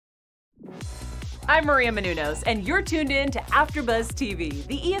I'm Maria Menounos, and you're tuned in to AfterBuzz TV,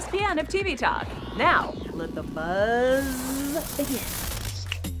 the ESPN of TV talk. Now, let the buzz begin.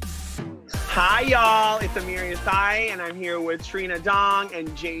 Hi, y'all. It's Amir Yasai, and I'm here with Trina Dong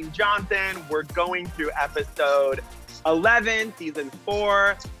and Jane Johnson. We're going through episode 11, season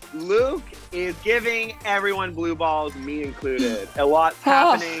 4. Luke is giving everyone blue balls, me included. A lot's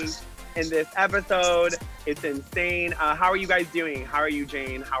happening in this episode. It's insane. How are you guys doing? How are you,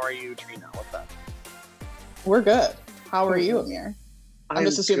 Jane? How are you, Trina? What's up? We're good. How are you, Amir? I'm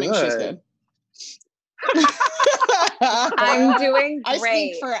just assuming she's good. I'm doing great. I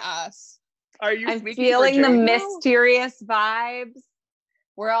speak for us. Are you? I'm feeling the mysterious vibes.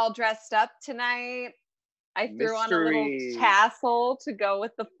 We're all dressed up tonight. I threw on a little tassel to go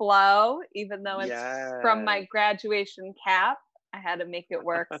with the flow, even though it's from my graduation cap. I had to make it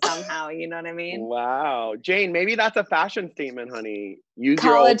work somehow, you know what I mean? Wow. Jane, maybe that's a fashion statement, honey. Use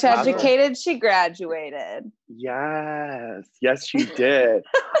college educated, she graduated. Yes, she did.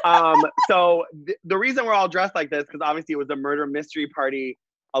 So the reason we're all dressed like this, because obviously it was a murder mystery party.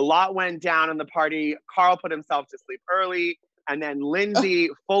 A lot went down in the party. Carl put himself to sleep early. And then Lindsay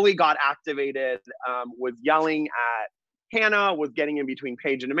fully got activated, was yelling at Hannah, was getting in between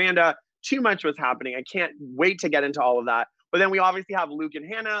Paige and Amanda. Too much was happening. I can't wait to get into all of that. But then we obviously have Luke and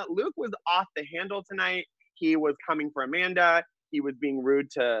Hannah. Luke was off the handle tonight. He was coming for Amanda. He was being rude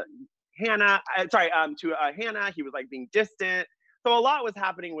to Hannah. Hannah. He was like being distant. So a lot was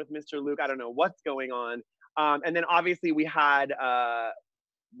happening with Mr. Luke. I don't know what's going on. And then obviously we had,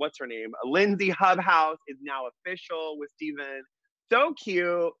 what's her name? Lindsay Hubhouse is now official with Steven. So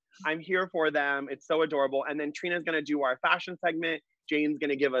cute. I'm here for them. It's so adorable. And then Trina's going to do our fashion segment. Jane's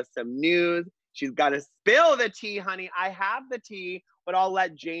going to give us some news. She's got to spill the tea, honey. I have the tea, but I'll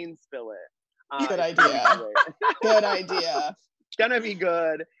let Jane spill it. Good idea. Good idea. It's going to be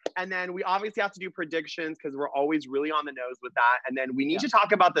good. And then we obviously have to do predictions because we're always really on the nose with that. And then we need to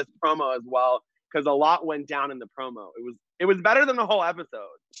talk about this promo as well because a lot went down in the promo. It was better than the whole episode.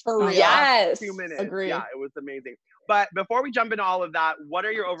 For real. Yes. 2 minutes. Agree. Yeah, it was amazing. But before we jump into all of that, what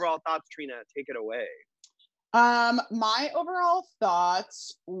are your overall thoughts, Trina? Take it away. My overall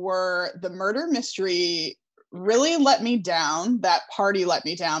thoughts were the murder mystery really let me down. That party let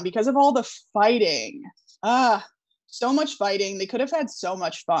me down because of all the fighting. So much fighting. They could have had so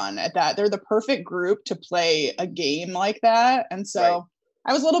much fun at that. They're the perfect group to play a game like that. And so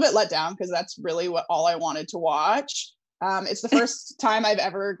I was a little bit let down because that's really all I wanted to watch. It's the first time I've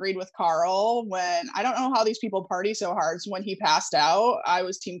ever agreed with Carl when I don't know how these people party so hard. So when he passed out, I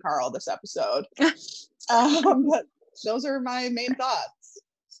was Team Carl this episode. But those are my main thoughts.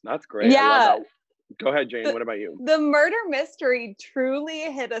 That's great. Yeah. I love that. Go ahead, Jane. What about you? The murder mystery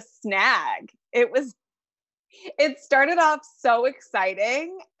truly hit a snag. It started off so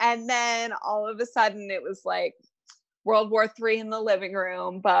exciting. And then all of a sudden it was like World War III in the living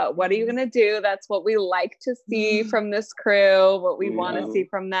room. But what are you going to do? That's what we like to see from this crew, what we want to see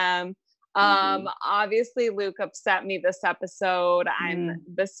from them. Obviously Luke upset me this episode. I'm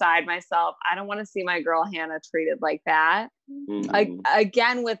beside myself. I don't want to see my girl Hannah treated like that.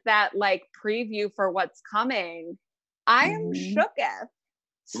 Again, with that like preview for what's coming, I am shooketh.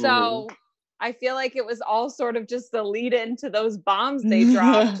 So I feel like it was all sort of just the lead into those bombs they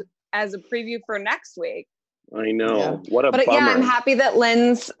dropped as a preview for next week. I know. Yeah. What a bummer. Yeah, I'm happy that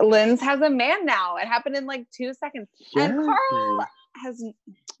Lynn's has a man now. It happened in like 2 seconds. Yeah. And Carl has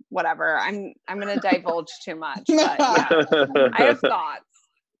whatever. I'm going to divulge too much, but yeah, I have thoughts.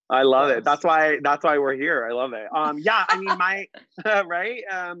 I love it. That's why we're here. I love it. Yeah, I mean, my right.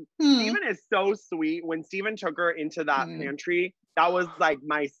 Steven is so sweet. When Steven took her into that pantry, that was like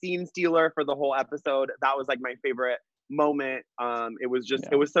my scene stealer for the whole episode. That was like my favorite moment. It was just,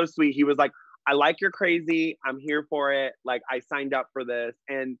 it was so sweet. He was like, I like you're crazy. I'm here for it. Like I signed up for this.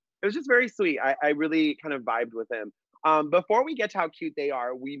 And it was just very sweet. I really kind of vibed with him. Before we get to how cute they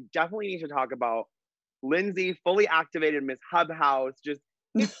are, we definitely need to talk about Lindsay, fully activated Miss Hubhouse. Just,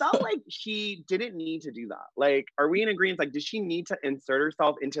 it felt like she didn't need to do that. Like, are we in agreement? Like, does she need to insert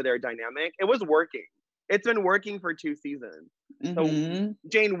herself into their dynamic? It was working. It's been working for 2 seasons. So,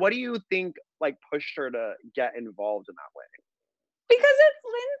 Jane, what do you think like pushed her to get involved in that way? Because it's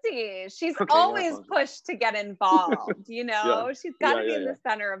Lindsay. She's always pushed to get involved, you know? She's got to be in the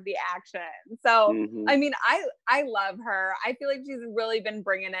center of the action. So, I mean, I love her. I feel like she's really been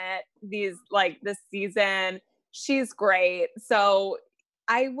bringing it this season. She's great. So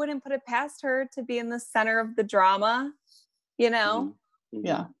I wouldn't put it past her to be in the center of the drama, you know?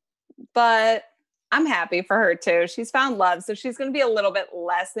 Yeah. But I'm happy for her too. She's found love. So she's going to be a little bit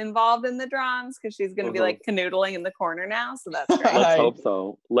less involved in the drums because she's going to be like canoodling in the corner now. So that's great. Let's hope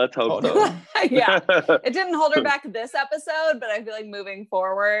so. Let's hope so. Yeah. It didn't hold her back this episode, but I feel like moving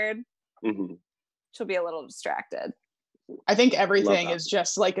forward, she'll be a little distracted. I think everything is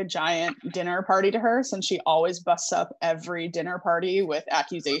just like a giant dinner party to her, since she always busts up every dinner party with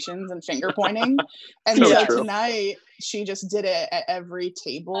accusations and finger pointing. And so tonight she just did it at every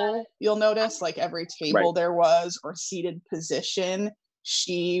table. You'll notice, like every table there was, or seated position,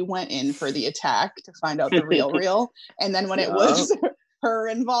 she went in for the attack to find out the real. And then when it was her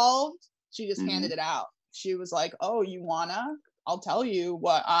involved, she just handed it out. She was like, oh, you wanna? I'll tell you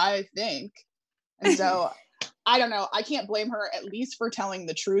what I think. And so I don't know. I can't blame her, at least for telling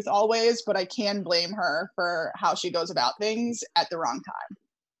the truth always, but I can blame her for how she goes about things at the wrong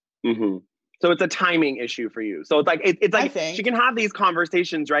time. So it's a timing issue for you. So it's like, it's like she can have these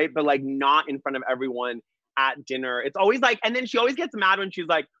conversations, right? But like not in front of everyone at dinner. It's always like, and then she always gets mad when she's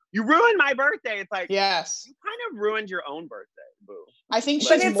like, you ruined my birthday. It's like, yes, you kind of ruined your own birthday, boo. I think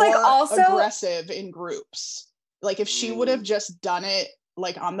she's more like also aggressive in groups. Like if she would have just done it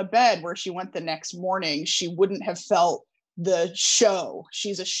like on the bed where she went the next morning, she wouldn't have felt the show.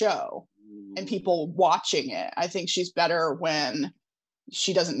 She's a show and people watching it. I think she's better when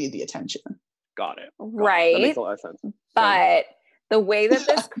she doesn't need the attention. Got it. Right. That makes a lot of sense. But the way that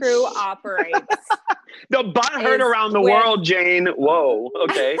this crew operates. The butt hurt around the world, Jane. Whoa.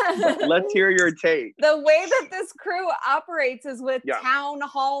 Okay. Let's hear your take. The way that this crew operates is with town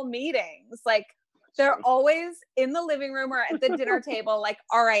hall meetings. Like, they're always in the living room or at the dinner table, like,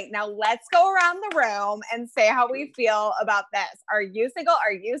 all right, now let's go around the room and say how we feel about this. Are you single?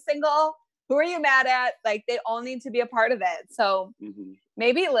 Are you single? Who are you mad at? Like, they all need to be a part of it. So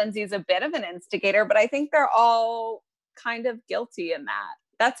maybe Lindsay's a bit of an instigator, but I think they're all kind of guilty in that.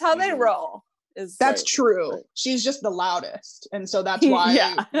 That's how they roll. That's true. Right. She's just the loudest. And so that's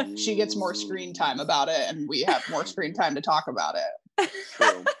why she gets more screen time about it, and we have more screen time to talk about it.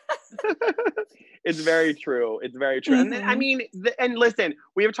 True. It's very true. It's very true. And then, I mean, and listen,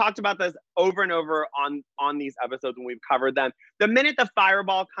 we have talked about this over and over on these episodes when we've covered them. The minute the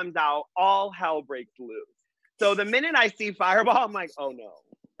fireball comes out, all hell breaks loose. So the minute I see fireball, I'm like, oh no,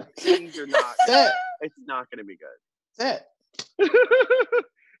 things are not. It's not going to be good. That's it.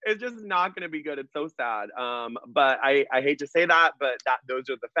 It's just not going to be good. It's so sad. But I hate to say that, but those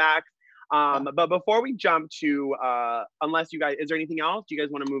are the facts. But before we jump to, unless you guys, is there anything else? Do you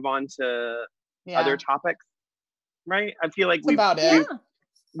guys want to move on to other topics? Right? I feel like we've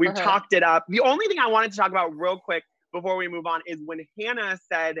talked it up. The only thing I wanted to talk about real quick before we move on is when Hannah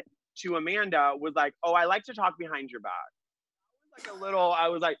said to Amanda, was like, oh, I like to talk behind your back. I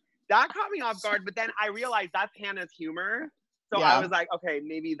was like, that caught me off guard. But then I realized that's Hannah's humor. So I was like, okay,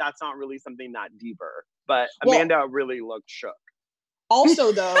 maybe that's not really something that deeper. But Amanda really looked shook.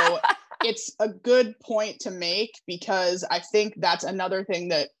 Also, though, it's a good point to make, because I think that's another thing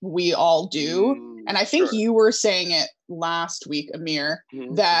that we all do. And I think you were saying it last week, Amir,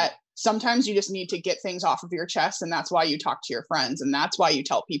 that sometimes you just need to get things off of your chest. And that's why you talk to your friends. And that's why you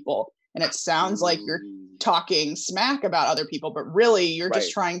tell people. And it sounds like you're talking smack about other people, but really you're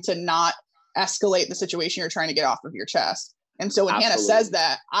just trying to not escalate the situation you're trying to get off of your chest. And so when Hannah says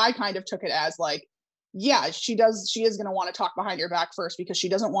that, I kind of took it as like, yeah, she is going to want to talk behind your back first, because she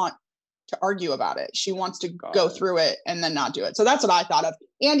doesn't want to argue about it. She wants to go through it and then not do it. So that's what I thought of.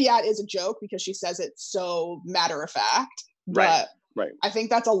 And yeah, it is a joke because she says it so matter of fact. But I think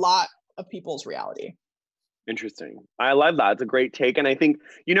that's a lot of people's reality. Interesting. I love that. It's a great take. And I think,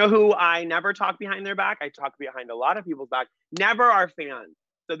 you know who I never talk behind their back? I talk behind a lot of people's back. Never our fans.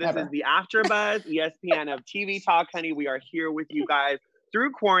 So this is the AfterBuzz ESPN of TV Talk, honey. We are here with you guys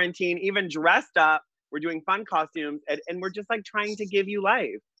through quarantine, even dressed up. We're doing fun costumes, and we're just like trying to give you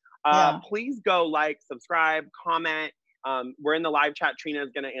life. Please go like, subscribe, comment. We're in the live chat. Trina is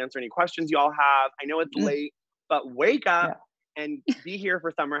going to answer any questions you all have. I know it's late, but wake up and be here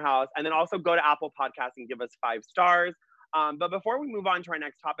for Summer House. And then also go to Apple Podcasts and give us 5 stars. But before we move on to our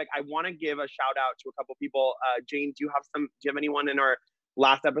next topic, I want to give a shout out to a couple people. Jane, do you have anyone in our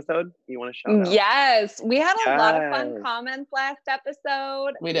last episode you want to shout out? Yes, we had a lot of fun comments last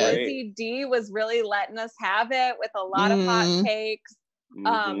episode. We did. Lizzie D was really letting us have it with a lot of hot takes.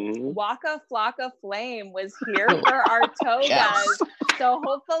 Waka Flocka Flame was here for our togas. So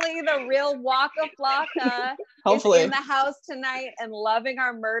hopefully the real Waka Flocka is in the house tonight and loving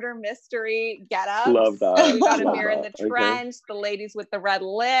our murder mystery get up. Love that. We got Amir in the trench, the ladies with the red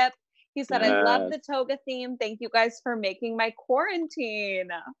lip. He said, I love the toga theme. Thank you guys for making my quarantine.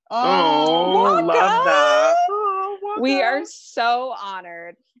 Oh, love that. We are so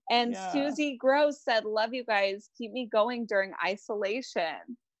honored. And Susie Gross said, love you guys. Keep me going during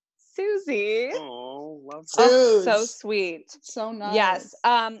isolation. Susie. Oh, love that. Oh, so sweet. So nice. Yes.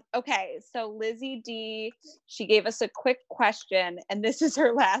 Okay. So Lizzie D, she gave us a quick question, and this is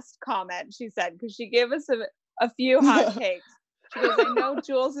her last comment, she said, because she gave us a few hot takes. She goes, I know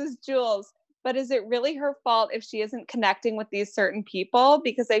Jules is Jules, but is it really her fault if she isn't connecting with these certain people?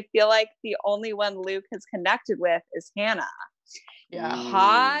 Because I feel like the only one Luke has connected with is Hannah. Yeah.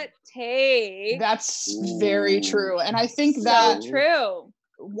 Hot take. That's very true. And I think that true.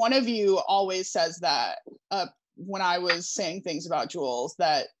 One of you always says that when I was saying things about Jules,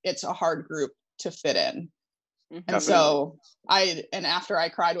 that it's a hard group to fit in. And so after I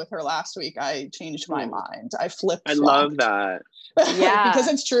cried with her last week, I changed my mind. I flipped. I love that. Yeah. Because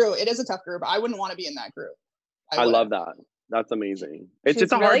it's true. It is a tough group. I wouldn't want to be in that group. I love that. That's amazing. It's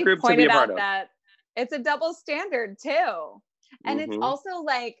just a really hard group to be a part of. That it's a double standard too. And it's also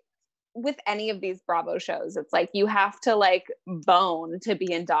like with any of these Bravo shows, it's like you have to like bone to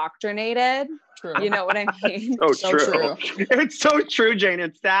be indoctrinated. True. You know what I mean? So true. It's so true, Jane.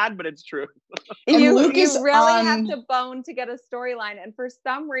 It's sad, but it's true. You really have to bone to get a storyline. And for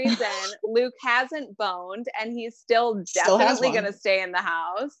some reason, Luke hasn't boned and he's still definitely going to stay in the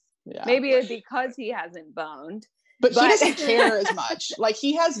house. Yeah. Maybe because he hasn't boned. But he doesn't care as much. Like,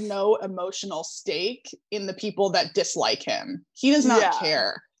 he has no emotional stake in the people that dislike him. He does not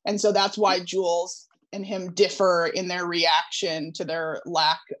care. And so that's why Jules and him differ in their reaction to their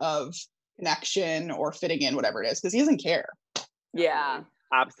lack of connection or fitting in, whatever it is, because he doesn't care. Yeah.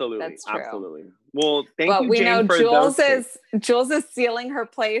 Absolutely. That's true. Absolutely. Well, thank you, we Jane, know for Jules is sealing her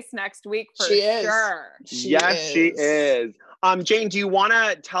place next week for sure. She is. Jane, do you want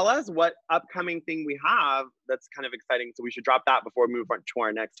to tell us what upcoming thing we have that's kind of exciting? So we should drop that before we move on to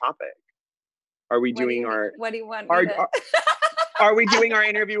our next topic. Are we doing our? What do you want? Are we doing our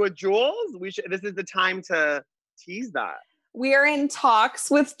interview with Jules? This is the time to tease that. We are in talks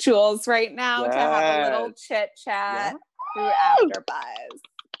with Jules right now to have a little chit chat through AfterBuzz.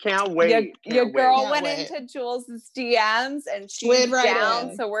 Can't wait. Your girl went into Jules's DMs and she slid right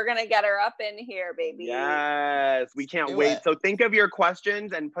down. So we're gonna get her up in here, baby. Yes, we can't wait. So think of your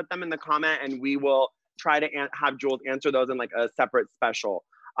questions and put them in the comment, and we will try to have Jules answer those in like a separate special.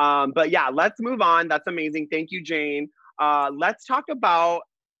 But yeah, let's move on. That's amazing. Thank you, Jane. Let's talk about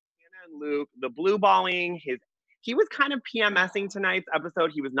Hannah and Luke, the blue balling. He was kind of PMSing tonight's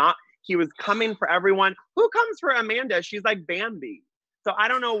episode. He was coming for everyone. Who comes for Amanda? She's like Bambi. So I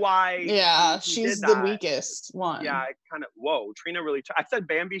don't know why. Yeah, she's the weakest one. Yeah, whoa, Trina really, I said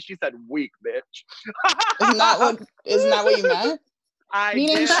Bambi, she said weak, bitch. Isn't that what you meant?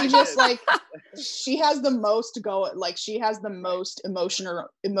 Meaning she just like, she has the most she has the most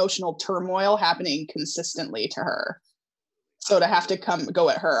emotional turmoil happening consistently to her. So to have to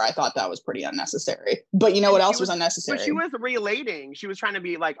go at her, I thought that was pretty unnecessary. But you know what else was unnecessary? But she was relating. She was trying to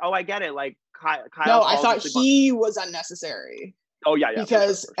be like, oh, I get it. Like Kyle. No, I thought he was unnecessary. Oh, yeah.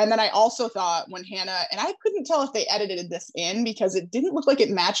 Because, and then I also thought when Hannah, and I couldn't tell if they edited this in because it didn't look like it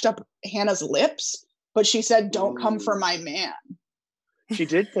matched up Hannah's lips, but she said, don't come for my man. She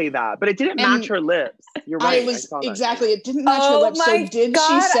did say that, but it didn't match her lips. You're right. Exactly. It didn't match her lips. So did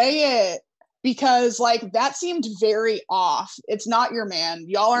she say it? Because like that seemed very off. It's not your man.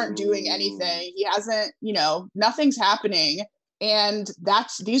 Y'all aren't doing anything. He hasn't, nothing's happening. And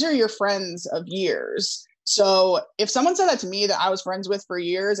these are your friends of years. So if someone said that to me that I was friends with for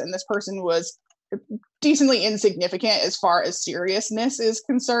years and this person was decently insignificant as far as seriousness is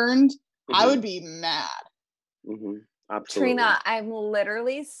concerned, I would be mad. Mm-hmm. Absolutely. Trina, I'm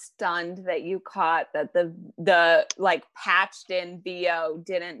literally stunned that you caught that the like patched in VO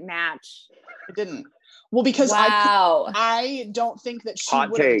didn't match. It didn't. Well, because I don't think that she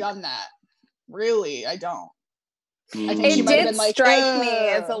would have done that. Really, I don't. I think she might have been like, strike me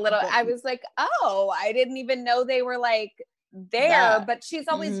as a little. I was like, oh, I didn't even know they were like there. But she's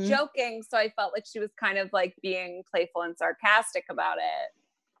always joking, so I felt like she was kind of like being playful and sarcastic about it.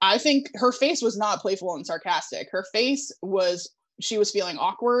 I think her face was not playful and sarcastic. Her face was, she was feeling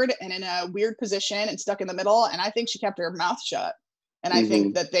awkward and in a weird position and stuck in the middle. And I think she kept her mouth shut. And I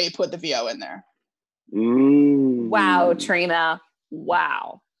think that they put the VO in there. Wow, Trina.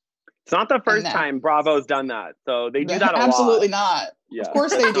 Wow. It's not the first time Bravo's done that. So they do that a lot. Absolutely not. Yeah. Of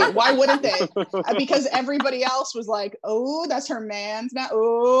course they do. Why wouldn't they? Because everybody else was like, oh, that's her man's now.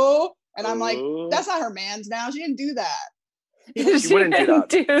 Oh. And I'm like, that's not her man's now. She didn't do that. She wouldn't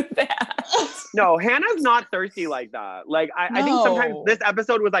do that. No, Hannah's not thirsty like that. Like I think sometimes this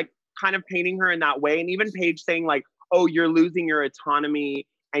episode was like kind of painting her in that way. And even Paige saying like, oh, you're losing your autonomy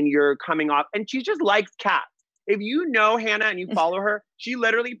and you're coming off. And she just likes cats. If you know Hannah and you follow her, she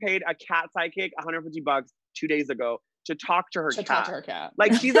literally paid a cat sidekick $150 2 days ago to talk to her cat.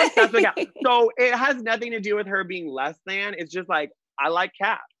 Like she's obsessed with cats. So it has nothing to do with her being less than. It's just like, I like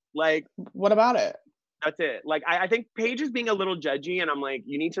cats. Like, what about it? That's it. Like, I think Paige is being a little judgy and I'm like,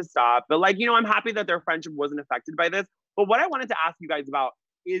 you need to stop. But like, I'm happy that their friendship wasn't affected by this. But what I wanted to ask you guys about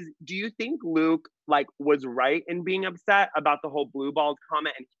is, do you think Luke like was right in being upset about the whole blue balls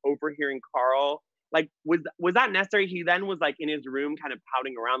comment and overhearing Carl? Like, was that necessary? He then was like in his room kind of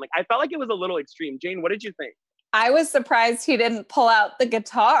pouting around. Like, I felt like it was a little extreme. Jane, what did you think? I was surprised he didn't pull out the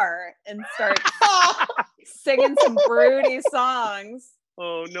guitar and start singing some broody songs.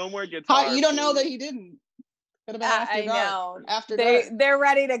 Oh, no more guitar. You don't know that he didn't. Could have been after dark. After dark. They're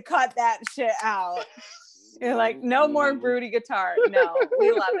ready to cut that shit out. You're like, no more broody guitar. No,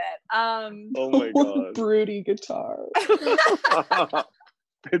 we love it. Oh my God. Broody guitar.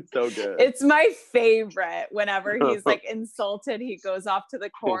 It's so good. It's my favorite. Whenever he's like insulted, he goes off to the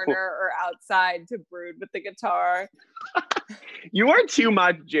corner or outside to brood with the guitar. You are too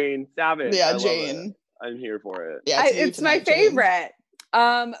much, Jane. Savage. Yeah, Jane. I'm here for it. Yeah, it's my favorite.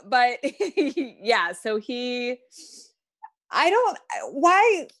 But yeah, so why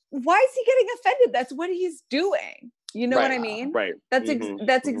is he getting offended? That's what he's doing. You know what I mean? Right. That's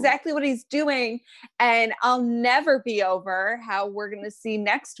exactly what he's doing. And I'll never be over how we're going to see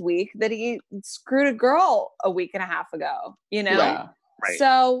next week that he screwed a girl a week and a half ago, Yeah. Right.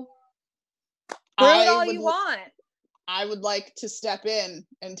 So do it all you want. I would like to step in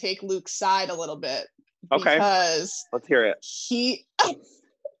and take Luke's side a little bit. Okay. Because let's hear it.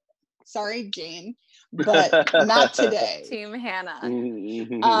 Sorry, Jane, but not today. Team Hannah.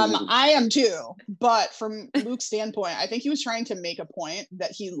 I am too, but from Luke's standpoint, I think he was trying to make a point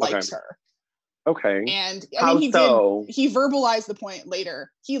that he likes her. Okay. And I mean, he verbalized the point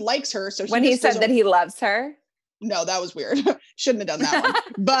later. He likes her, so when he said that he loves her. No, that was weird. Shouldn't have done that one.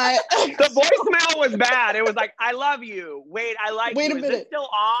 But the voicemail was bad. It was like, I love you. Wait, I like Wait you. a minute. Is it still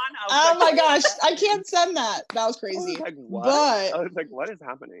on? Oh my gosh, I can't send that. That was crazy. I was like, what? But I was like, what is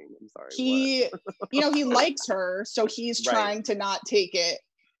happening? I'm sorry. He likes her, so he's trying to not take it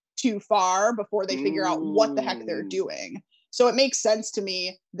too far before they figure out what the heck they're doing. So it makes sense to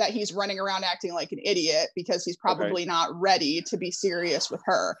me that he's running around acting like an idiot because he's probably not ready to be serious with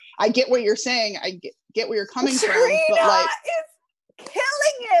her. I get what you're saying. I get where you're coming from, but like, is killing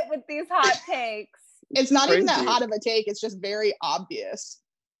it with these hot takes. It's not even that hot of a take. It's just very obvious.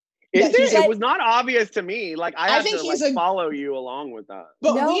 Is it? It was not obvious to me. Like I think to follow you along with that.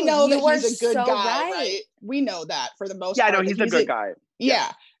 But we know that he's a good guy, right? We know that for the most part. Yeah, no, he's a good guy.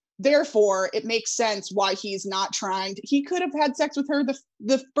 Yeah. Therefore, it makes sense why he's not trying to. He could have had sex with her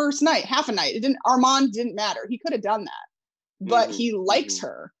the first night, half a night. Armand didn't matter. He could have done that, but he likes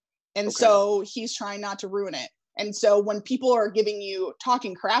her, and so he's trying not to ruin it. And so when people are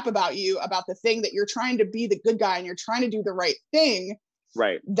talking crap about you about the thing that you're trying to be the good guy and you're trying to do the right thing,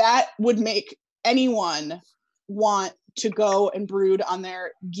 right? That would make anyone want to go and brood on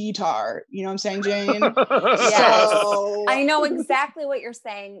their guitar. You know what I'm saying, Jane? Yes. So... I know exactly what you're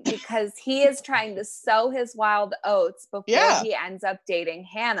saying because he is trying to sow his wild oats before he ends up dating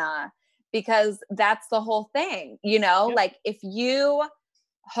Hannah, because that's the whole thing. Like if you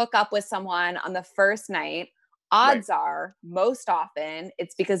hook up with someone on the first night, odds are most often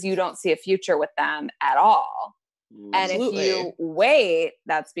it's because you don't see a future with them at all. Absolutely. And if you wait,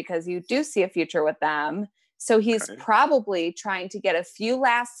 that's because you do see a future with them. So he's probably trying to get a few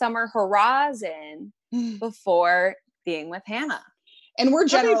last summer hurrahs in before being with Hannah. And we're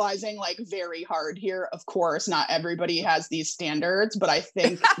generalizing like very hard here. Of course, not everybody has these standards, but I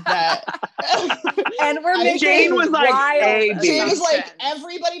think that and we're making Jane was like, Jane was like,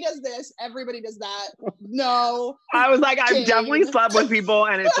 everybody does this, everybody does that. No. I was like, I've definitely slept with people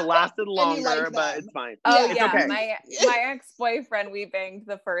and it's lasted longer, but it's fine. Oh it's yeah. Okay. My ex-boyfriend, we banged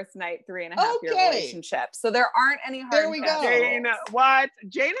the first night, 3.5 year relationship. So there aren't any hard. There we go. Jane, what?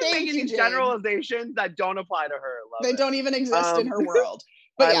 Jane is making these generalizations that don't apply to her. They don't even exist in her world.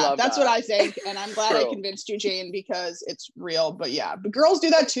 But yeah, that's what I think. And I'm glad I convinced you, Jane, because it's real. But yeah, but girls do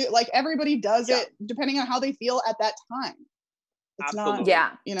that too. Like everybody does it depending on how they feel at that time. It's Absolutely.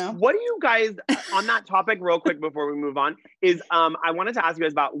 not, What do you guys, on that topic real quick before we move on, is I wanted to ask you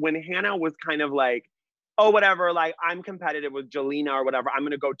guys about when Hannah was kind of like, oh, whatever, like I'm competitive with Jelena or whatever, I'm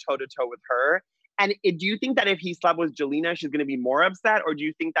going to go toe to toe with her. And do you think that if he slept with Jelena, she's going to be more upset? Or do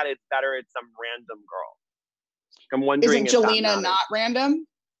you think that it's better it's some random girl? I'm wondering. Isn't Jelena not random?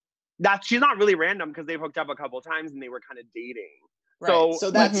 She's not really random because they've hooked up a couple of times and they were kind of dating. Right.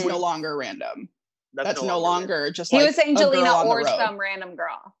 So that's Mhm. no longer random. That's no random. longer just He like was saying a girl Jolena on the or road. some random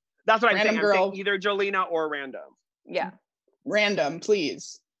girl. That's what I'm Random saying. girl. I'm saying either Jolena or random. Yeah. Random,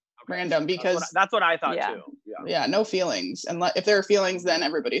 please. Okay. Random, because that's what I thought Yeah. too. Yeah. yeah, no feelings. And if there are feelings, then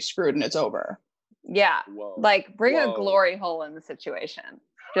everybody's screwed and it's over. Yeah. Whoa. Like bring a Whoa. glory hole in the situation.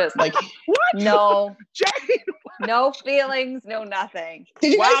 Just Like, What? no, Jane. no feelings, no nothing.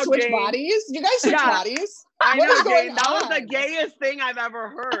 did you guys Wow, switch Jane. bodies? Did you guys switch Yeah. bodies? I What know, is going Jane. That was the on? gayest thing I've ever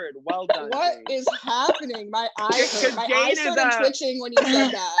heard. Well done. What Jane. is happening? My eyes Because hurt. My Jane eyes is started twitching when you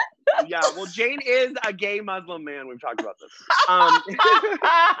said that. Yeah, well, Jane is a gay Muslim man. We've talked about this. We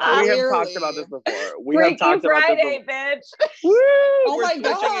have talked about this before. We have Freaky talked about this Friday, before. bitch. Woo! Oh We're my switching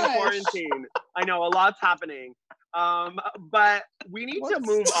in gosh. quarantine. I know a lot's happening. But we need to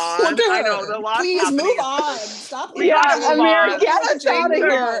move on. Look at I know her. the lot's Please happening. move on. Stop. We gotta move on. Get us out of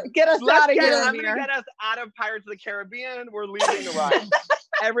here. Get us Let's out of here, I'm gonna Amir. get us out of Pirates of the Caribbean. We're leaving the ride.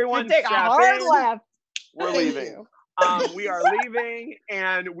 Everyone Take a strap hard in. left. We're Thank leaving. you. We are leaving,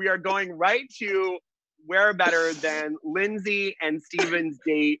 and we are going right to where better than Lindsay and Steven's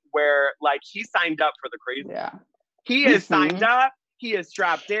date, where like he signed up for the crazy. Yeah. He is Mhm. signed up. He is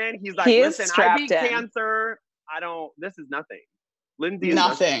strapped in. He's like, He is listen, I strapped beat in. cancer. This is nothing. Lindsay is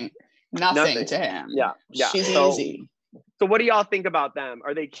Nothing Nothing. to him. Yeah. She's So- easy. So what do y'all think about them?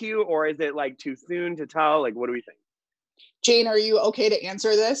 Are they cute, or is it like too soon to tell? Like, what do we think? Jane, are you okay to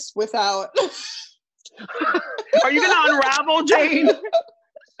answer this without? Are you gonna unravel, Jane?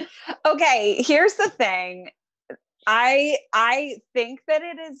 Okay, here's the thing. I think that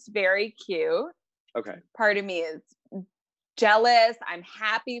it is very cute. Okay. Part of me is jealous. I'm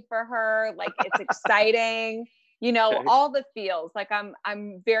happy for her. Like it's exciting. You know, Okay. all the feels. Like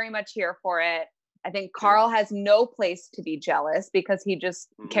I'm very much here for it. I think Carl has no place to be jealous because he just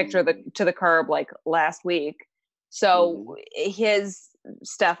kicked her to the curb like last week. So his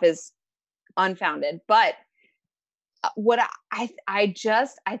stuff is unfounded. But what I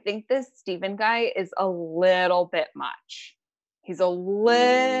think this Steven guy is a little bit much. He's a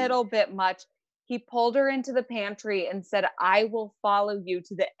little bit much. He pulled her into the pantry and said, "I will follow you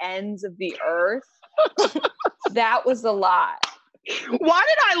to the ends of the earth." That was a lot. Why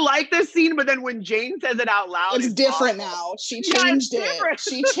did I like this scene? But then when Jane says it out loud, It's different awful. now. She Yeah, it's changed it. different.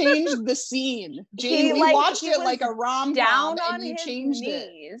 She changed the scene. Jane, He, we like, watched he it was like a rom-com Down on and you his changed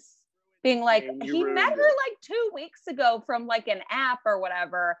it. knees, being like, Jane, you he ruined met her it. like 2 weeks ago from like an app or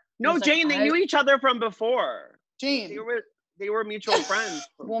whatever. He No, was like, Jane, they knew each other from before. Jane, They were mutual friends.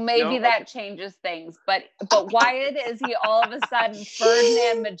 Well, maybe No? that changes things, but Wyatt is he all of a sudden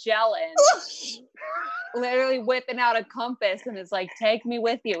Ferdinand Magellan, literally whipping out a compass and is like, "Take me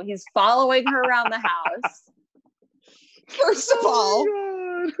with you." He's following her around the house. first of all,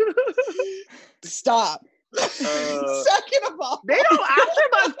 Oh my God. stop. Second of all, They don't.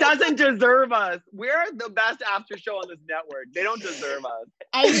 AfterBuzz doesn't deserve us. We're the best after show on this network. They don't deserve us.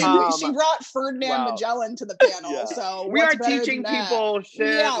 I mean, Um, she brought Ferdinand wow. Magellan to the panel, Yeah. so We what's are better teaching than that? people shit.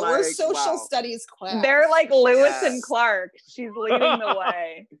 Yeah, we're like, social wow. studies class. They're like Lewis Yes. and Clark. She's leading the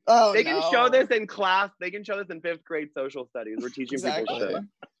way. Oh, They can no. show this in class. They can show this in 5th grade social studies. We're teaching people Exactly. shit.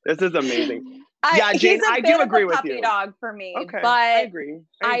 This is amazing. Yeah, Jane, he's a I do bit of agree a with puppy you. dog for me, Okay, but I agree.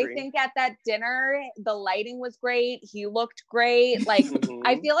 I think at that dinner, the lighting was great. He looked great. Like,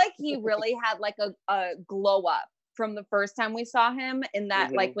 I feel like he really had like a glow up from the first time we saw him in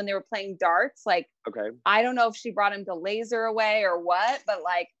that, like when they were playing darts. Like, Okay. I don't know if she brought him to laser away or what, but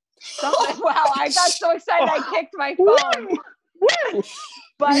like, something. Wow, I got so excited I kicked my phone. Woo!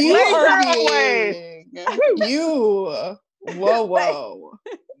 But You Laser are away. being you. Whoa, whoa. Wow.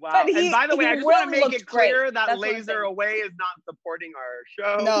 But And by the way, I just want to make looked it clear great. that That's what I'm Laser saying. Away is not supporting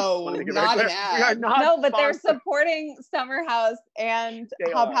our show. No, Wanna make it not very an clear. We are ad. not No, but they're sponsored. supporting Summer House and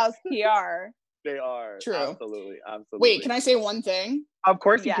They Hub are. House PR. They are. True. Absolutely. Absolutely. Wait, can I say one thing? Of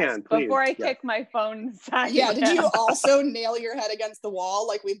course Yes, you can. Please. before I Yes. kick my phone. Yeah, did you also nail your head against the wall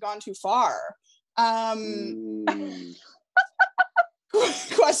like we've gone too far? Mm.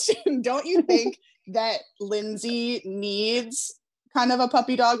 Question, don't you think that Lindsay needs kind of a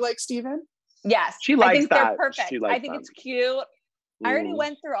puppy dog like Steven? Yes, She I likes think that. they're perfect. She likes I think that. it's cute. I already Mm.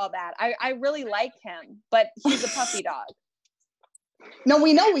 went through all that. I really like him, but he's a puppy dog. No,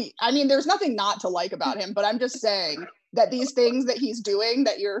 we know I mean, there's nothing not to like about him, but I'm just saying that these things that he's doing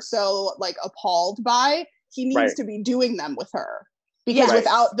that you're so like appalled by, he needs Right. to be doing them with her. Because Yes.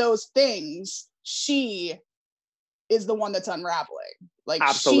 without those things, she is the one that's unraveling. Like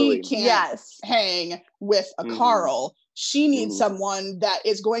Absolutely. she can't Yes. hang with a Mhm. Carl. She needs Mhm. someone that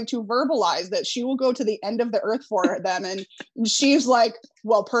is going to verbalize that she will go to the end of the earth for them. And she's like,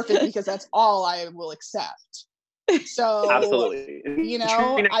 well, perfect, because that's all I will accept. So Absolutely. you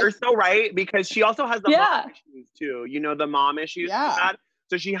know, Trina, you're so right, because she also has the Yeah. mom issues too. You know, the mom issues. Yeah. she had.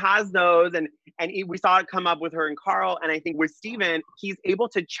 So she has those, and we saw it come up with her and Carl. And I think with Steven, he's able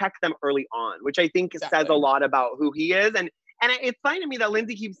to check them early on, which I think says Exactly. a lot about who he is. And it's funny to me that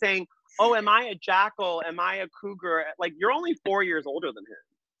Lindsay keeps saying, "Oh, am I a jackal? Am I a cougar?" Like, you're only 4 years older than him,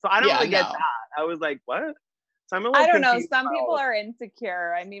 so I don't Yeah, really get no. that. I was like, what? So I'm a little I don't know. confused Some about people all of are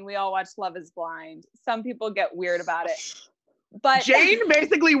insecure. I mean, we all watch Love is Blind. Some people get weird about it. But Jane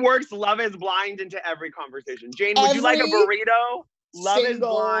basically works Love is Blind into every conversation. Jane, would you like a Every burrito? Love is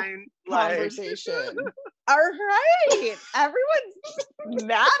single Blind. Like, conversation. all right, everyone's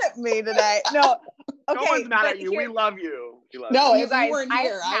mad at me today. No, okay, no one's mad but at you. here- We love you. We love No, you. you if you guys, weren't I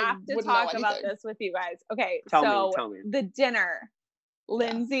here, I have to wouldn't know talk about anything. this with you guys. Okay, Tell me, so tell me. the dinner,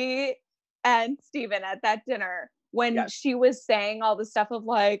 Lindsay and Steven at that dinner, when Yes. she was saying all the stuff of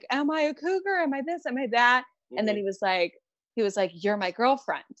like, am I a cougar? Am I this? Am I that? And then he was like, you're my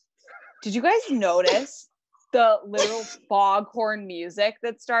girlfriend. Did you guys notice the literal foghorn music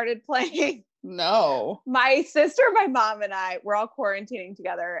that started playing? No. My sister, my mom, and I were all quarantining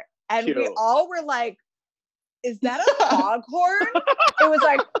together, and we Cute. all were like, is that a foghorn? It was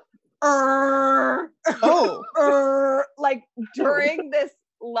like, like during this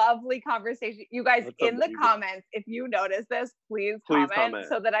lovely conversation. You guys, That's in the amazing. comments, if you notice this, please comment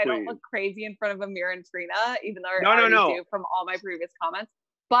so that I don't look crazy in front of Amir and Trina, even though I already do from all my previous comments.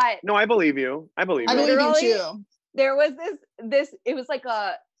 But no, I believe you. I believe I you. believe you too. There was this. It was like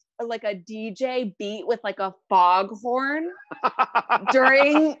a DJ beat with like a foghorn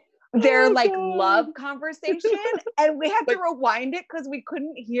during their like love conversation, and we had to rewind it because we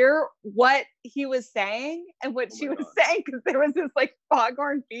couldn't hear what he was saying and what she was saying, because there was this like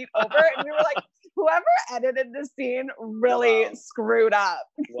foghorn beat over it, and we were like, whoever edited this scene really screwed up.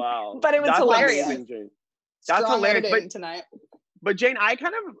 Wow. But it was hilarious. Amazing, Jane. That's Strong hilarious. editing tonight. But Jane, I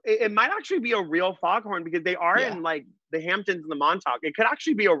kind of, it might actually be a real foghorn, because they are in like the Hamptons and the Montauk. It could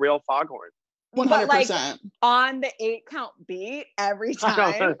actually be a real foghorn. 100%. But like on the 8 count beat every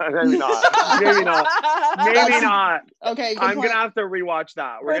time. Maybe not. Maybe not. Maybe not. Okay. I'm going to have to rewatch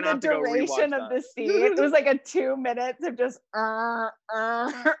that. We're going to have to go rewatch that. For the duration of the scene, it was like a 2 minutes of just We're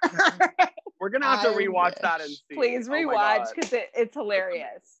going to have to rewatch that and see. Please rewatch, because it's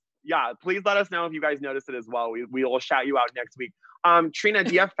hilarious. Yeah, please let us know if you guys notice it as well. We will shout you out next week. Trina,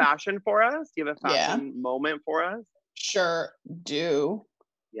 do you have fashion for us? Do you have a fashion moment for us? Sure do.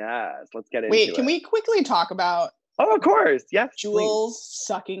 Yes, let's get into it. Wait, can we quickly talk about of course. Yes. Jules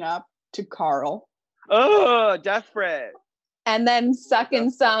sucking up to Carl? Oh, desperate. And then sucking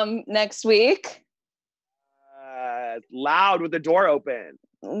some next week. Loud with the door open.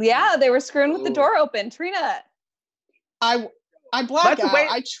 Yeah, they were screwing with the door open. Trina. I black out.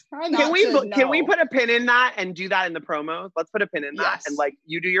 I try not to Can we put a pin in that and do that in the promos? Let's put a pin in that, and like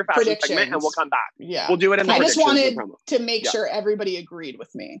you do your fashion segment and we'll come back. Yeah. We'll do it in the I just wanted promo. to make sure everybody agreed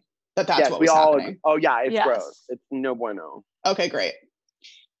with me that's what was happening. Oh yeah, it's gross. It's no bueno. Okay, great.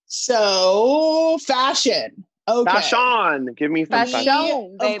 So fashion. Okay. Fashion. Give me some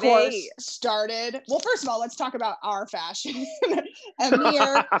fashion. Of course, started. Well, first of all, let's talk about our fashion.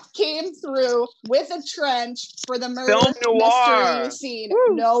 Amir came through with a trench for the murder mystery scene.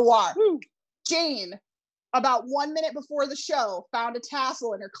 Noir. Woo. Jane, about 1 minute before the show, found a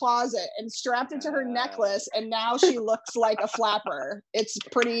tassel in her closet and strapped it to her necklace, and now she looks like a flapper. It's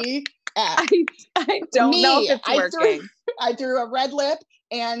pretty. I don't know if it's working. I threw a red lip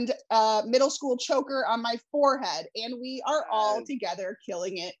and middle school choker on my forehead, and we are all together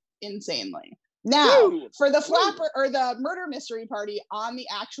killing it insanely. Now, for the flapper or the murder mystery party on the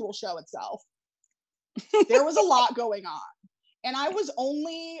actual show itself, there was a lot going on, and I was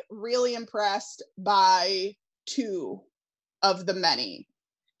only really impressed by 2 of the many.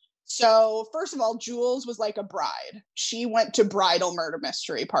 So, first of all, Jules was like a bride. She went to bridal murder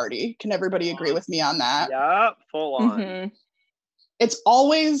mystery party. Can everybody agree with me on that? Yep, full on. Mm-hmm. It's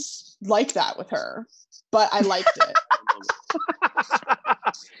always like that with her, but I liked it.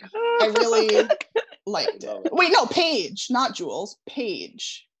 I really liked it. Wait, no, Paige, not Jules.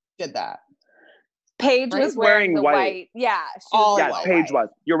 Paige did that. Paige was wearing the white. Yeah. Paige was.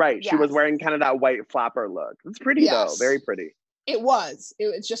 You're right. Yes. She was wearing kind of that white flapper look. It's pretty though. Very pretty. It was.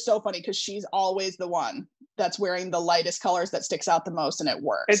 It's just so funny because she's always the one that's wearing the lightest colors that sticks out the most, and it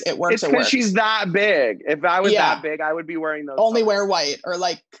works. It works. It's because she's that big. If I was that big, I would be wearing those. Only wear white or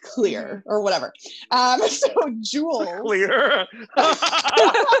like clear or whatever. So Jules. Clear.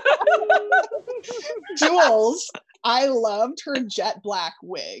 Jules, I loved her jet black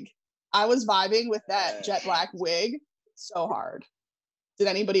wig. I was vibing with that jet black wig so hard. Did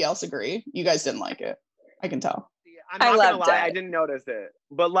anybody else agree? You guys didn't like it. I can tell. I'm not gonna loved lie, it. I didn't notice it,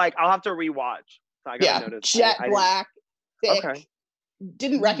 but like I'll have to rewatch. So I gotta notice. Jet black, thick. Okay.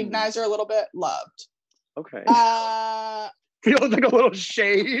 Didn't recognize her a little bit. Loved. Okay. Uh, Feels like a little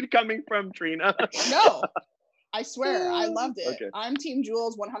shade coming from Trina. no, I swear, I loved it. Okay. I'm Team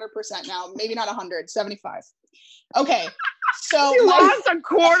Jules 100% now. Maybe not 100, 75. Okay, so You lost a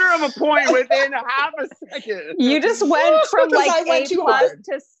quarter of a point within half a second. You just went from Because like I went A too plus hard.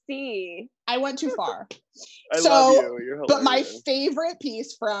 to C. I went too far. I love you. You're hilarious. But my favorite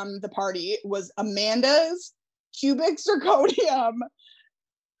piece from the party was Amanda's cubic zirconium.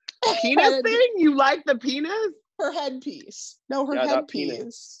 Penis thing? You like the penis? Her headpiece. No, her Yeah, that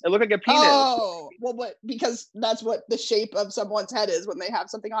headpiece. It looked like a penis. Oh, well, but because that's what the shape of someone's head is when they have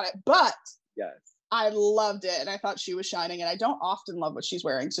something on it. But Yes. I loved it, and I thought she was shining, and I don't often love what she's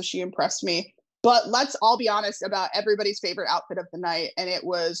wearing, so she impressed me. But let's all be honest about everybody's favorite outfit of the night, and it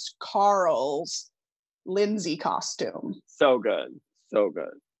was Carl's Lindsay costume. So good. So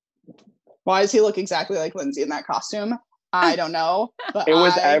good. Why does he look exactly like Lindsay in that costume? I don't know, but It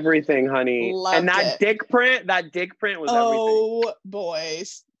was I everything, honey. loved And that it. dick print was everything. Oh,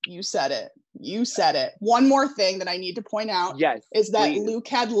 boys, you said it. You said it. One more thing that I need to point out Yes. is that please. Luke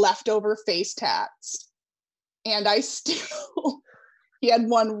had leftover face tats, and I still he had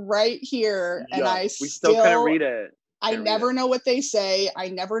one right here, and Yeah, I we still couldn't read it. I Couldn't read never it. know what they say. I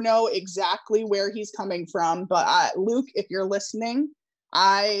never know exactly where he's coming from. But Luke, if you're listening,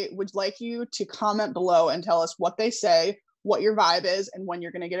 I would like you to comment below and tell us what they say, what your vibe is, and when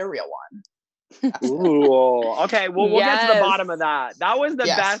you're going to get a real one. Ooh. Okay, well, we'll get to the Yes. bottom of that. That was the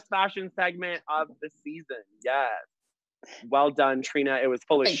Yes. best fashion segment of the season. Yes. Well done, Trina. It was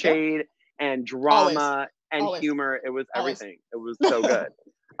full of Thank you. shade and drama and Always. humor. It was Always. everything. It was so good.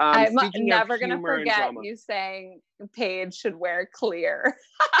 I'm Speaking of never gonna humor and forget drama. you saying Paige should wear clear.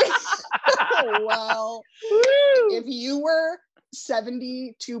 Well, if you were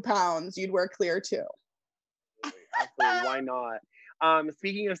 72 pounds, you'd wear clear too. Absolutely. Why not?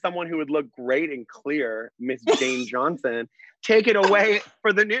 Speaking of someone who would look great and clear, Miss Jane Johnson, take it away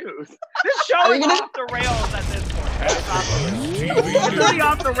for the news. This show is off the rails at this point. It's really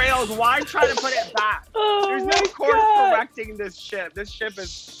off the rails. Why try to put it back? There's no course correcting this ship. This ship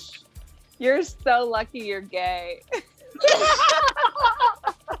is... You're so lucky you're gay.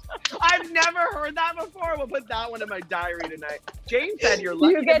 I've never heard that before. We'll put that one in my diary tonight. Jane said you're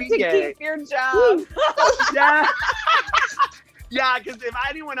lucky You get to be to gay. keep your job. Yeah. Yeah, because if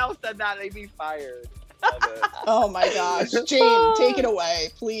anyone else said that, they'd be fired. Love it. Oh my gosh. Jane, take it away,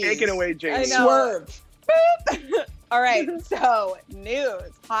 please. Take it away, Jane. I know. Swerve. All right, so news,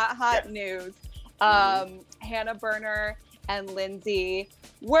 hot news. Hannah Berner and Lindsay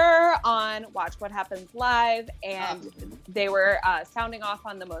were on Watch What Happens Live, and they were sounding off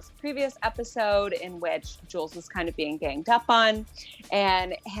on the most previous episode in which Jules was kind of being ganged up on.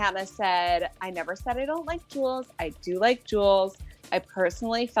 And Hannah said, I never said I don't like Jules. I do like Jules. I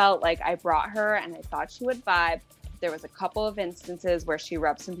personally felt like I brought her and I thought she would vibe. There was a couple of instances where she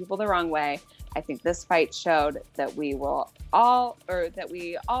rubbed some people the wrong way. I think this fight showed that we all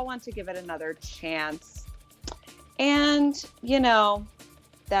want to give it another chance. And, you know,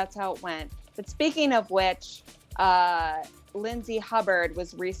 that's how it went. But speaking of which, Lindsay Hubbard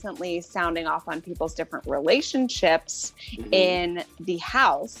was recently sounding off on people's different relationships in the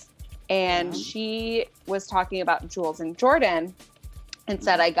house. And she was talking about Jules and Jordan and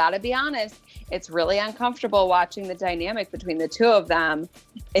said, I gotta be honest, it's really uncomfortable watching the dynamic between the two of them.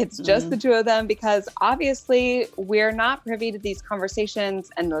 It's just the two of them because obviously we're not privy to these conversations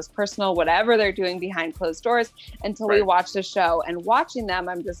and those personal whatever they're doing behind closed doors until we watch the show. And watching them,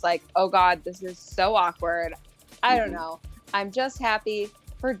 I'm just like, oh God, this is so awkward. I don't know. I'm just happy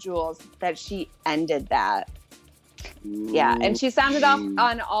for Jules that she ended that. Yeah, and she sounded off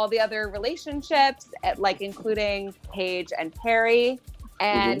on all the other relationships, like including Paige and Perry.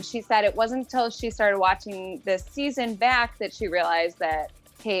 And she said it wasn't until she started watching this season back that she realized that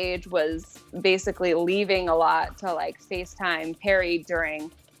Paige was basically leaving a lot to like FaceTime Perry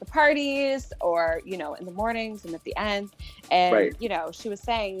during the parties or, you know, in the mornings and at the end. And, you know, she was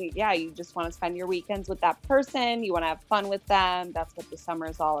saying, yeah, you just want to spend your weekends with that person. You want to have fun with them. That's what the summer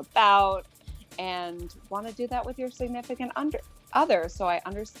is all about. And want to do that with your significant other. So I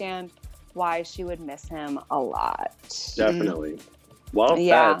understand why she would miss him a lot. Definitely. Well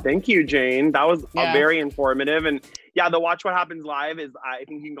said. Thank you, Jane. That was very informative. And yeah, the Watch What Happens Live is, I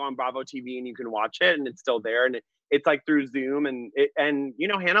think you can go on Bravo TV and you can watch it and it's still there. And it's like through Zoom and you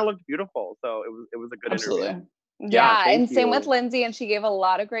know, Hannah looked beautiful. So it was a good interview. Yeah, and you. same with Lindsay. And she gave a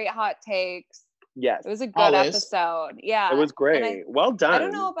lot of great hot takes. Yes. It was a good Always. episode. Yeah. It was great. And Well done. I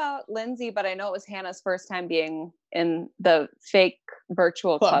don't know about Lindsay, but I know it was Hannah's first time being in the fake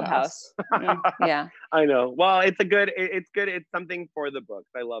virtual clubhouse. Yeah. I know. Well, it's good. It's something for the books.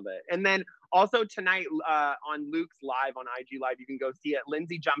 I love it. And then also tonight on Luke's live on IG Live, you can go see it.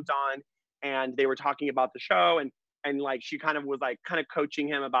 Lindsay jumped on and they were talking about the show and like she kind of was like kind of coaching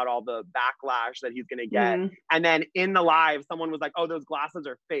him about all the backlash that he's gonna get. And then in the live, someone was like, "Oh, those glasses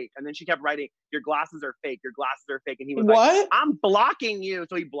are fake." And then she kept writing, "Your glasses are fake. Your glasses are fake." And he was like, "I'm blocking you."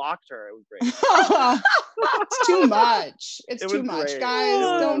 So he blocked her. It was great. It's too much. It's too much, great. guys.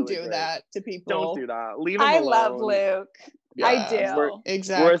 Don't really do great. that to people. Don't do that. Leave him alone. I love Luke. Yeah, I do.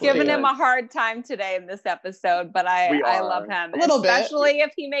 Exactly. Giving him a hard time today in this episode, but I love him. A little especially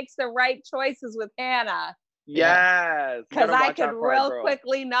if he makes the right choices with Hannah. Yes. Because I could real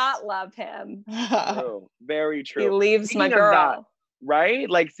quickly not love him. True. Very true. He leaves Speaking my girl. That, right?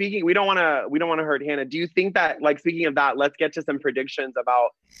 Like we don't want to hurt Hannah. Do you think that, like, speaking of that, let's get to some predictions about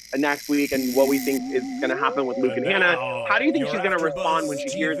next week and what we think is going to happen with Luke and Hannah. How do you think she's going to respond when she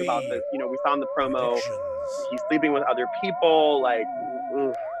hears about this? You know, we saw in the promo, he's sleeping with other people. Like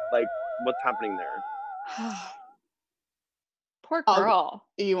what's happening there? Poor girl.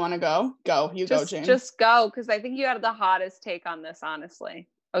 You want to go? Go. You go, Jane. Just go, because I think you had the hottest take on this, honestly.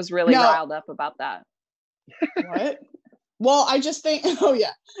 I was really riled up about that. What? Well, I just think,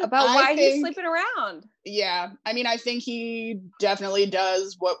 about why he's sleeping around. Yeah. I mean, I think he definitely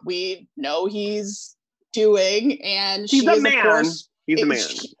does what we know he's doing. And he's a man. Of course, he's a man.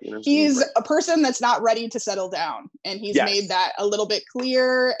 He's a person that's not ready to settle down. And he's made that a little bit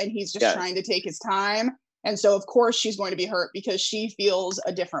clear. And he's just trying to take his time. And so, of course, she's going to be hurt because she feels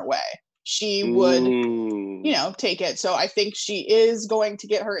a different way. She would, take it. So I think she is going to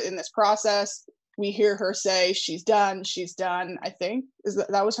get hurt in this process. We hear her say she's done. I think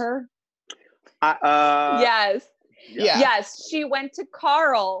that was her. Yes. Yeah. Yes. She went to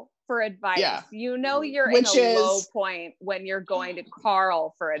Carl for advice. Yeah. You know, you're in a low point when you're going to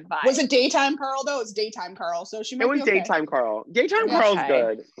Carl for advice. Was it daytime Carl though? It's daytime Carl. So she might be okay. Daytime Carl. Daytime Carl's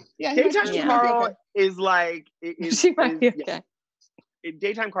good. Yeah. Daytime Carl is like, she might be okay.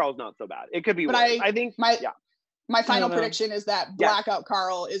 Daytime Carl's not so bad. It could be worse. I think my final prediction is that Blackout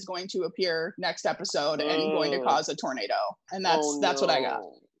Carl is going to appear next episode and going to cause a tornado. And that's what I got.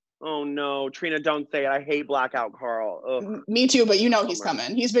 Oh no, Trina, don't say it. I hate Blackout Carl. Ugh. Me too, but he's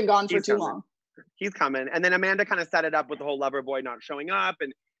coming. He's been gone for too long. He's coming. And then Amanda kind of set it up with the whole lover boy not showing up.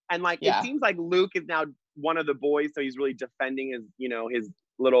 And like, it seems like Luke is now one of the boys. So he's really defending his, his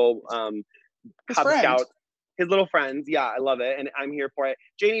little Cub Scout, his little friends. Yeah, I love it. And I'm here for it.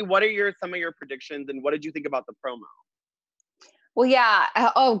 Janie, what are some of your predictions and what did you think about the promo? Well, yeah.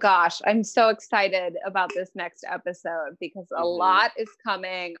 Oh gosh, I'm so excited about this next episode because a lot is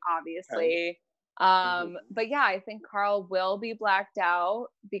coming, obviously. But yeah, I think Carl will be blacked out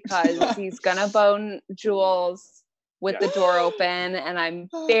because he's gonna bone Jules with the door open, and I'm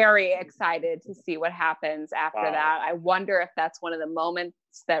very excited to see what happens after that. I wonder if that's one of the moments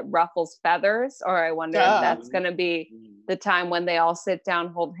that ruffles feathers, or I wonder if that's gonna be the time when they all sit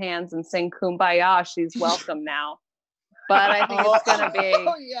down, hold hands, and sing "Kumbaya." She's welcome now. But I think it's gonna be.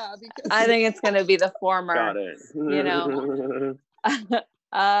 I think it's gonna be the former. Got it.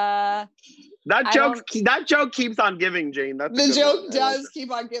 That joke keeps on giving, Jane. The joke does keep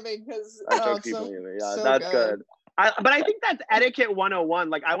on giving because that's good. But I think that's etiquette 101.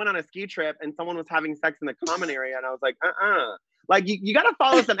 Like, I went on a ski trip and someone was having sex in the common area, and I was like, Like, you got to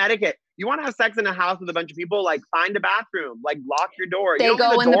follow some etiquette. You want to have sex in a house with a bunch of people, like, find a bathroom, like, lock your door. They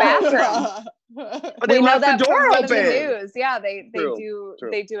go in the bathroom. But they left the door open. The news. Yeah, they do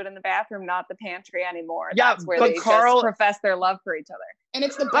it in the bathroom, not the pantry anymore. Yeah, that's where they just profess their love for each other. And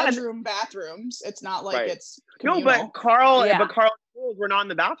it's the bedroom bathrooms. It's not like it's communal. No, but Carl and Jules were not in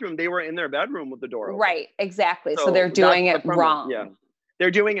the bathroom. They were in their bedroom with the door open. Right, exactly. So they're doing it wrong. Yeah. They're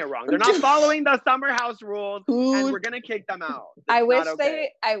doing it wrong. They're not following the summer house rules, and we're gonna kick them out. I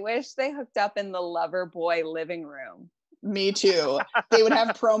wish they hooked up in the lover boy living room. Me too. They would have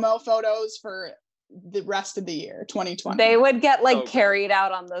promo photos for the rest of the year, 2020. They would get carried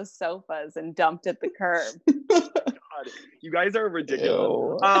out on those sofas and dumped at the curb. God, you guys are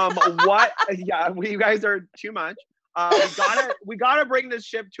ridiculous. What? Yeah, you guys are too much. We gotta bring this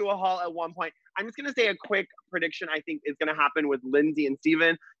ship to a halt at one point. I'm just gonna say a quick prediction. I think is gonna happen with Lindsay and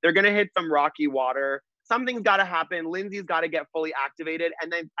Steven. They're gonna hit some rocky water. Something's gotta happen. Lindsay's gotta get fully activated,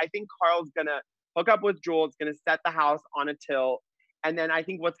 and then I think Carl's gonna hook up with Jules. Gonna set the house on a tilt, and then I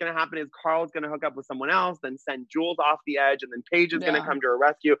think what's gonna happen is Carl's gonna hook up with someone else, then send Jules off the edge, and then Paige is gonna come to her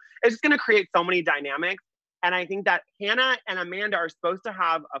rescue. It's just gonna create so many dynamics. And I think that Hannah and Amanda are supposed to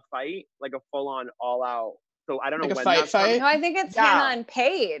have a fight, like a full-on all-out. So I don't know Like a when fight that's coming. fight? No, I think it's Yeah. Hannah and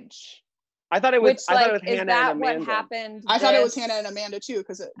Paige. I thought it was. Which, I thought it like, was is Hannah that and what Amanda. happened? I thought it was this Hannah and Amanda too,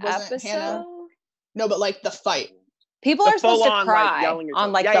 because it wasn't Hannah. episode? No, but like the fight. People The are supposed to full-on, cry yelling at each on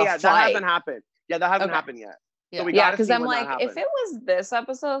other. like yeah, the yeah, that fight. hasn't happened. Yeah, that hasn't Okay. happened yet. Yeah. So we Yeah, gotta because see I'm when like, that happens. if it was this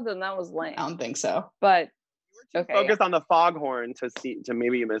episode, then that was lame. I don't think so. But okay. Focus on the foghorn to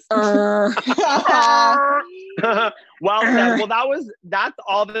maybe you missed. Yeah. Well said. Well, that's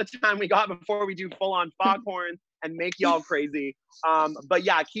all the time we got before we do full on foghorn and make y'all crazy. But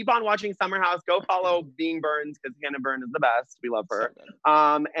yeah, keep on watching Summer House. Go follow Being Burns because Hannah Byrne is the best. We love her.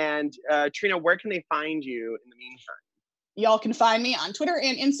 And Trina, where can they find you in the meantime? Y'all can find me on Twitter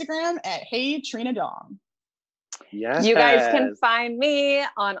and Instagram at Hey Trina Dong. Yes. You guys can find me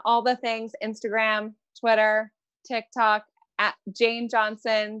on all the things: Instagram, Twitter, TikTok at Jane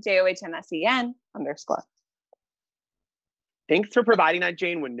Johnson, JOHNSEN _ Thanks for providing that,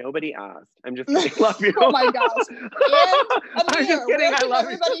 Jane, when nobody asked. I'm just kidding. Love you. Oh my gosh. And I'm Amir, just kidding. where I can love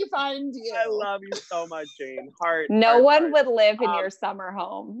everybody you. find you? I love you so much, Jane. Heart. No heart, one heart. would live in your summer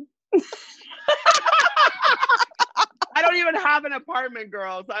home. I don't even have an apartment,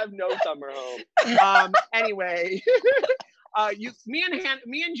 girl, so I have no summer home. Anyway, me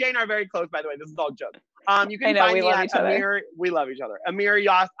and Jane are very close, by the way. This is all jokes. You can find me at Amir. We love each other. Amir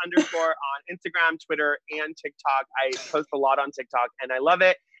Yas _ on Instagram, Twitter, and TikTok. I post a lot on TikTok, and I love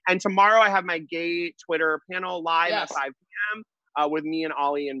it. And tomorrow I have my gay Twitter panel live at 5 p.m. With me and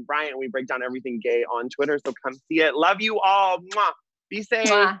Ollie and Bryant. We break down everything gay on Twitter, so come see it. Love you all. Mwah. Be safe.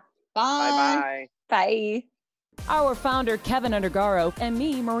 Mwah. Bye-bye. Bye. Our founder, Kevin Undergaro, and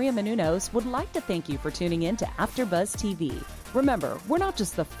me, Maria Menounos, would like to thank you for tuning in to AfterBuzz TV. Remember, we're not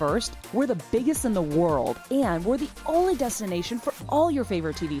just the first, we're the biggest in the world, and we're the only destination for all your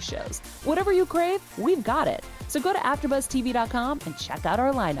favorite TV shows. Whatever you crave, we've got it. So go to AfterBuzzTV.com and check out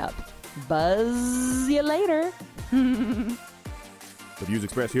our lineup. Buzz you later. The views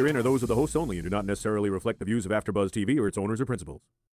expressed herein are those of the hosts only and do not necessarily reflect the views of AfterBuzz TV or its owners or principals.